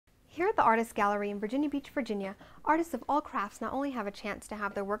Here at the Artist Gallery in Virginia Beach, Virginia, artists of all crafts not only have a chance to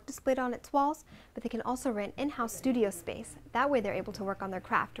have their work displayed on its walls, but they can also rent in-house studio space. That way they're able to work on their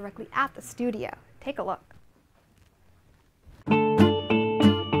craft directly at the studio. Take a look.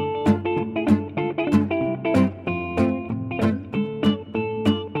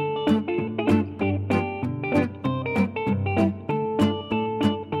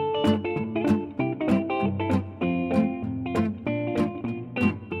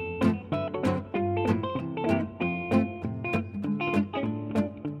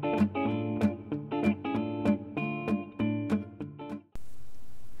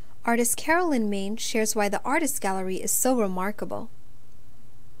 Artist Carolyn Main shares why the Artist Gallery is so remarkable.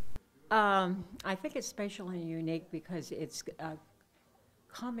 I think it's special and unique because it's a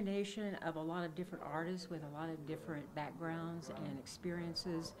combination of a lot of different artists with a lot of different backgrounds and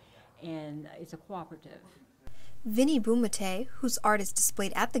experiences, and it's a cooperative. Vinny Bumate, whose art is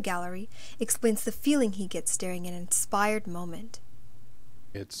displayed at the gallery, explains the feeling he gets during an inspired moment.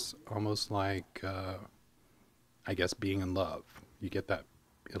 It's almost like, I guess, being in love. You get that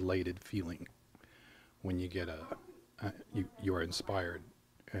elated feeling when you get you are inspired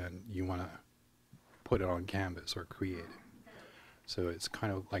and you want to put it on canvas or create it. So it's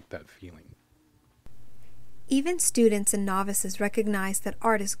kind of like that feeling. Even students and novices recognize that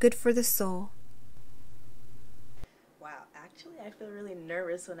art is good for the soul. Wow, actually I feel really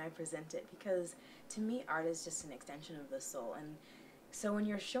nervous when I present it because to me art is just an extension of the soul, and so when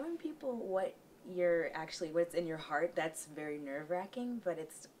you're showing people what's in your heart, that's very nerve-wracking, but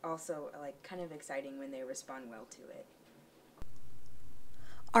it's also like kind of exciting when they respond well to it.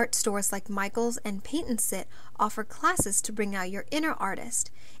 Art stores like Michael's and Paint and Sit offer classes to bring out your inner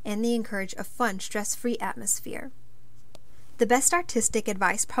artist, and they encourage a fun, stress-free atmosphere. The best artistic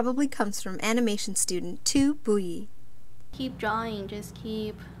advice probably comes from animation student Tu Buyi. Keep drawing, just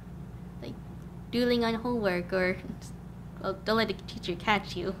keep doodling on homework, or don't let the teacher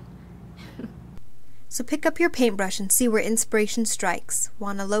catch you. So pick up your paintbrush and see where inspiration strikes.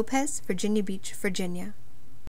 Juana Lopez, Virginia Beach, Virginia.